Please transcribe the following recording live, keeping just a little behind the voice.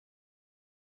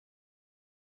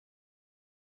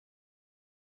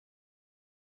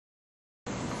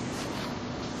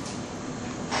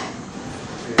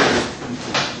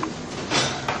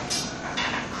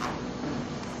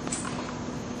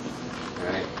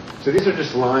So these are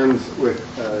just lines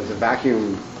with there's a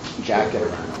vacuum jacket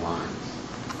around the lines.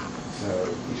 So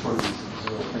each one of these is a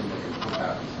little thing that can pump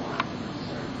out these lines.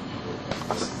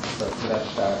 So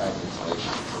that's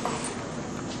insulation.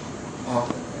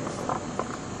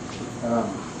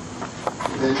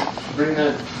 Then bring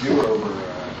that viewer over.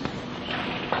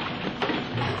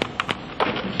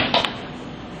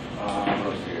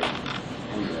 Here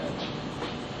on the edge.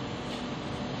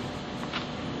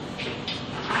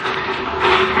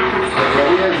 So the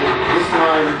idea is that this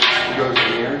line goes in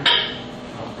here,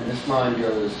 and this line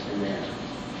goes in there.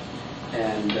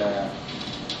 And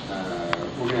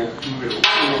we're going to move it a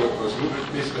little bit closer, move it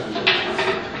basically under.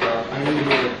 I'm going to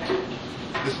move it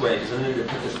this way because I'm going to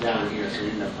put this down here so we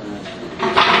end up putting it.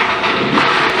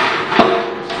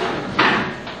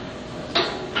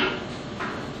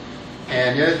 And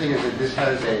the other thing is that this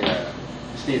has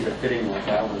this needs a fitting like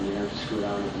that one, you have to screw it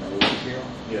on with an aluminum seal.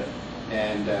 Yeah.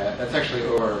 And that's actually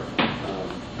over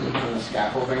on the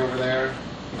scaffolding over there,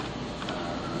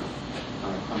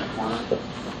 on the corner,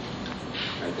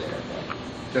 right there. Okay.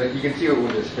 So you can see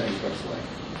what this fitting looks like.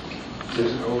 So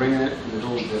there's an O-ring in it, and there's a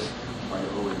little disc by the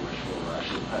O-ring which will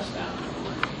actually press down on the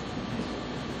O-ring.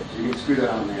 So you can screw that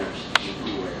on there just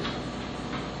two ways.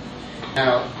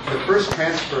 Now, the first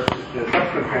transfer, the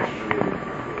subsequent transfers are really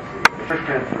difficult. The first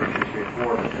transfer is pretty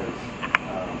straightforward because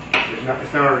there's not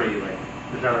already like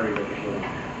a helium.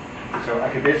 So I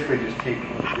can basically just take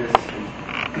this and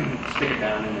stick it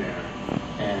down in there,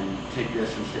 and take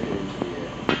this and stick it into the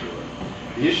viewer.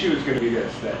 The issue is going to be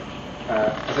this: that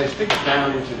as I stick it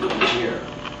down into here,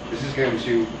 this is going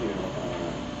to,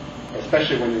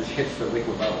 especially when this hits the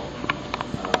liquid level,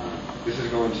 this is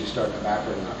going to start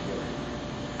evaporating off helium.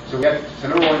 So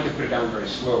number one, we have to put it down very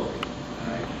slowly,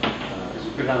 right? Because if we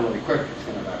put it down really quick, it's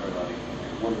going to evaporate off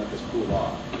helium. We want to let this cool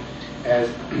off. As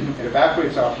it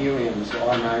evaporates off helium, this will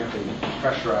automatically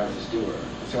pressurize this dewar.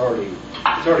 It's already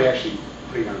actually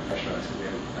pretty unpressurized because we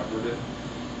haven't covered it.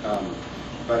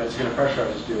 But it's going to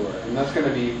pressurize this dewar, and that's going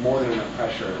to be more than enough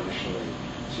pressure initially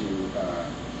to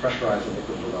pressurize the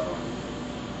liquid below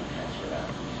and transfer that.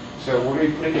 So we're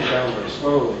going to be putting it down very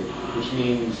slowly, which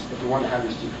means if we want to have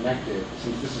these two connected,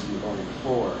 since this is going to the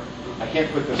floor, I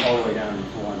can't put this all the way down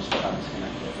before I'm still have this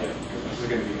connected, because this is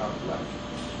going to be up left.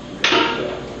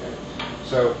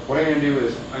 So what I'm going to do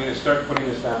is I'm going to start putting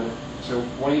this down. So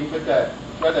when you put that,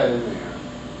 thread that in there.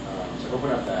 So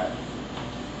open up that.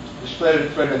 Just thread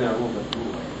it in there a little ways.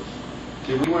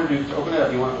 So what you want to do to open that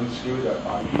up, you want to unscrew the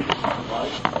bottom piece.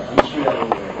 Unscrew that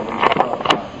over there.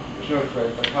 There's no thread,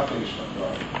 but how can you start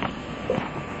drawing?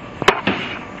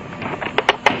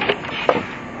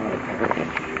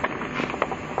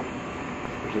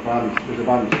 There's a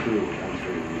bottom screw which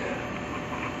unscrews the air.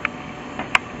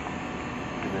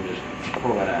 And then just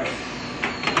pull that out.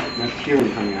 And that's helium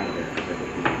coming out of there.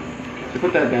 So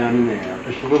put that down in there,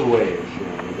 just a little ways,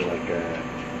 maybe like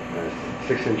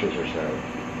 6 inches or so.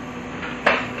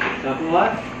 Something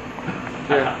what?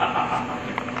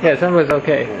 Yeah, some was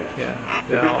okay. Yeah.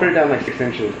 So put it down like 6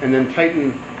 inches, and then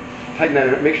tighten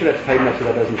that. Make sure that's tight enough so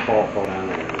that doesn't fall down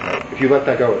there. If you let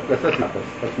that go, that's not this.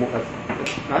 That's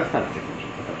not 6 inches.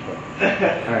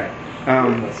 All right.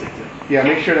 Yeah,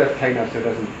 make sure that's tight enough so it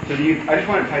doesn't. So I just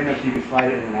want it tight enough so you can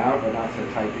slide it in and out, but not so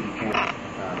tight that you can't.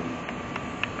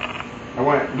 I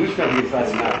want it loose enough so you can slide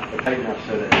it out, but tight enough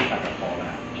so that it's not going to fall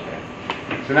down. Okay.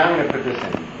 So now I'm going to put this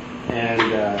in, and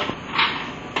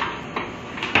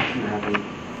what's going to happen?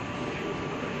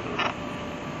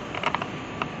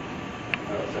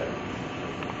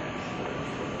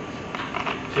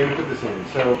 So I'm going to put this in.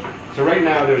 So right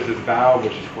now there's this valve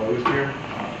which is closed here.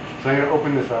 So I'm going to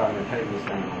open this out and tighten this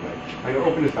down a little bit. I'm going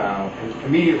to open this valve, and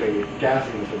immediately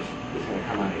gassing is going to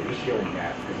come out of here. Just helium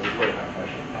gas because it's very high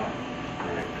pressure.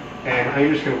 Right. And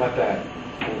I'm just going to let that.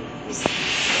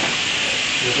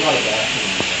 There's a lot of gas in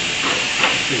there.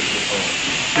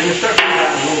 I'm going to start putting that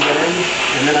a little bit in,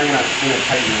 and then I'm going to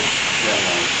tighten it.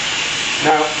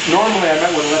 Now, normally I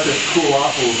might want to let this cool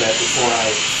off a little bit before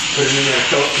I put it in there.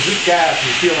 So this gas,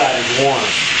 you feel that is warm.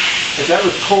 If that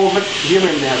was cold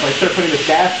helium there, if I start putting this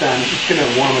gas down, it's just going to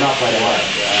warm it up right away.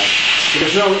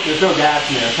 There's no gas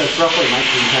in there, so it's roughly 19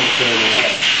 temperature in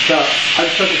there. So I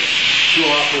just let it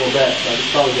cool off a little bit, so it's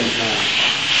probably getting down.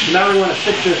 So now we want to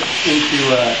stick this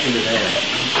into there.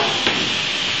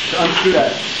 So unscrew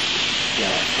that.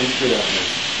 Yeah, unscrew that.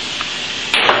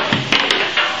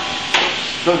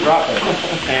 Don't drop it.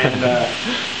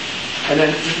 And then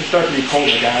this will start to be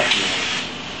cold, the gas now.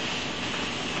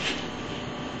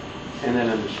 And then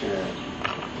I'm just going to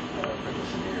put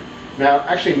this in here. Now,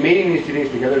 actually, mating these two things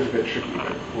together is a bit tricky,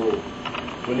 but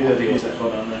we'll need that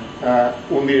photo on there?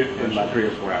 We'll need it in about 3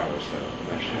 or 4 hours, so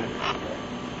that should be okay.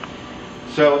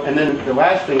 So, and then the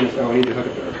last thing is, I need to hook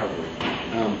up the recovery.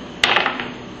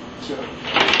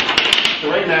 So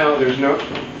right now, the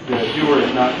doer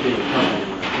is not being recovered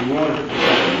anymore. So we want to hook this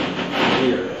up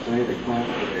here. So I need the clamp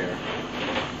over there.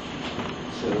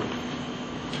 So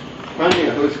finding a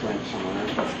hose clamp somewhere.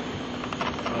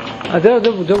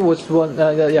 There was one.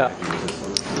 Yeah,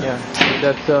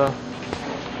 that's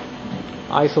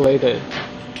isolated.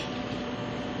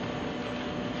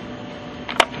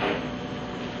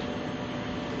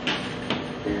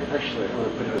 Here, actually, I want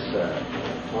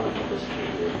to put this.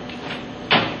 Here.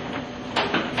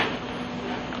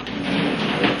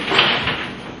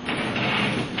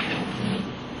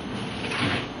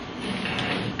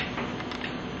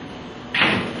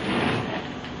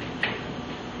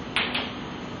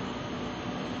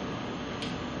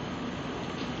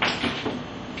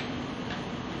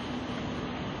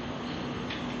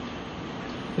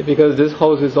 Because this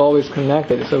hose is always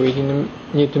connected, so we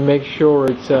need to make sure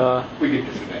it's We can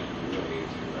disconnect. We don't need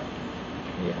to.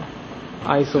 yeah,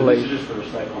 isolate. So this is just the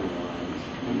recycling lines,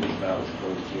 and this valve is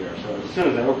closed here. So as soon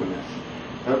as I open this,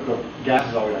 the gas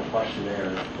is always going to flush through there.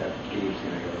 That game's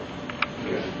going to go.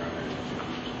 It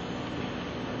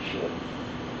should.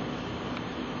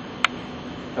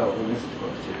 Oh, and this is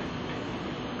closed too.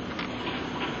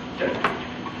 Okay.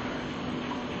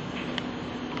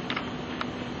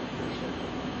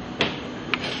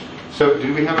 So,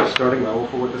 did we have a starting level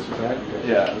for what this was at?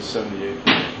 Yeah, it was 78.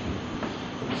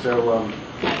 So,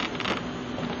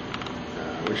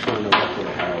 we just want to know roughly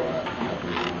how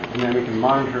things are going. And then we can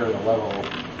monitor the level.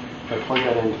 If I plug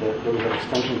that into there was an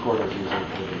extension cord I was using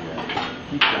for the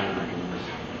heat gun. I can just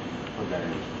plug that in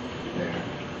there.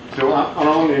 So, all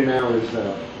I'm going to do now is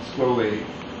slowly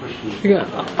push these. You can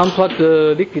unplug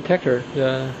the leak detector.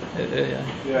 Yeah.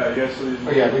 Yeah, I guess these.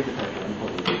 Oh, yeah, leak detector.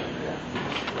 Unplug the leak detector,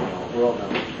 yeah. We're all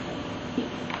done.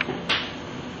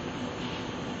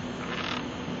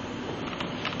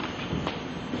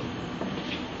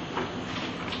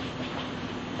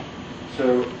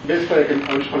 So basically,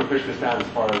 I just want to push this down as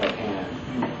far as I can.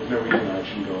 There's no reason I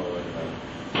shouldn't go all the way to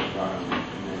the bottom.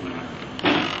 And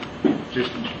then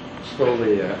just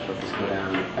slowly let this go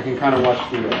down. I can kind of watch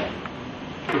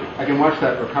I can watch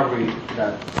that recovery,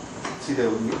 see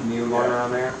the needle going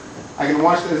around there? I can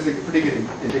watch this as a pretty good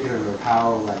indicative of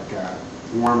how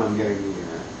warm I'm getting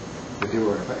the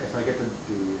doer. If I get the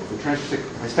transfer stick,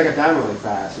 if I stick it down really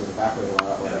fast, it would evaporate a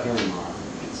lot of the helium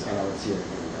off, and I would see it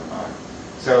go by.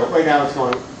 So right now it's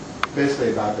going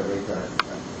basically about the rate that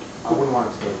I wouldn't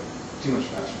want it to go too much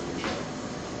faster usually.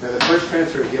 Now the first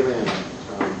transfer of helium,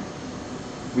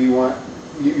 you want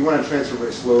to transfer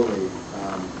very slowly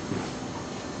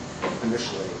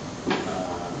initially.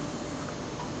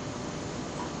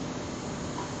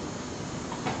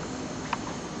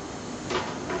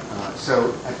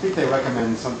 So I think they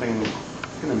recommend something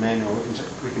in the manual.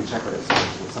 We can check what it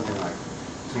says. It's something like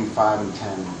between 5 and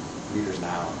 10 liters an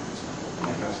hour.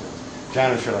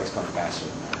 John sure likes going faster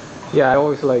than that. Yeah, I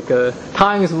always like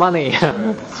time is money.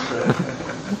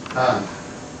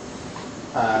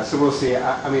 So we'll see.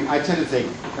 I mean, I tend to take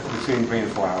between 3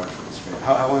 and 4 hours for this trip.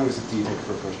 How long do you take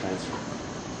for a first transfer?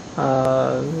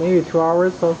 Maybe 2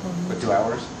 hours or something. But 2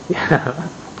 hours? Yeah.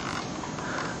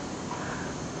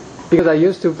 Because I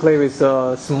used to play with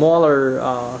a smaller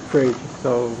fridge,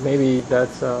 so maybe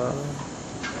that's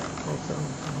also.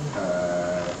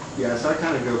 Yeah, so I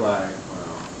kind of go by.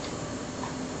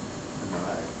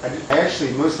 I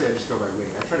actually mostly I just go by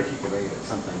weight. I try to keep the weight at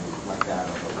something like that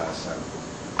over the last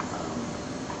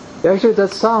 7. Actually,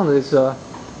 that sound is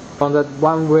from that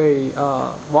one-way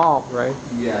valve, right?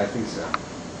 Yeah, I think so.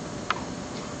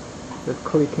 The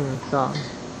clicking sound.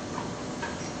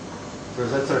 So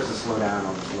as that starts to slow down,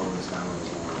 I'll just lower this down a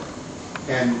little more.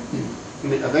 And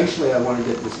eventually I want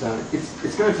to get this done.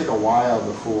 It's going to take a while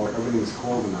before everything's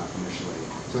cold enough initially,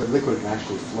 so that liquid can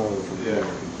actually flow from here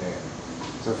to there.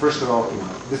 So first of all,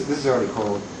 this is already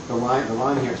cold. The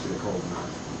line here is to be cold enough.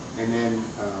 And then,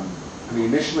 I mean,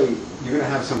 initially you're going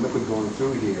to have some liquid going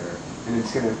through here, and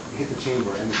it's going to hit the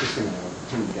chamber, and it's just going to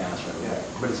turn to gas right away.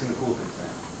 But it's going to cool things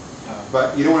down.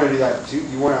 But you don't want to do that too.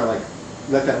 You want to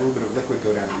let that little bit of liquid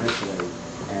go down initially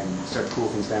and start to cool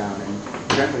things down and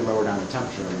gently lower down the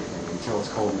temperature and everything until it's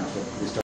cold enough that we start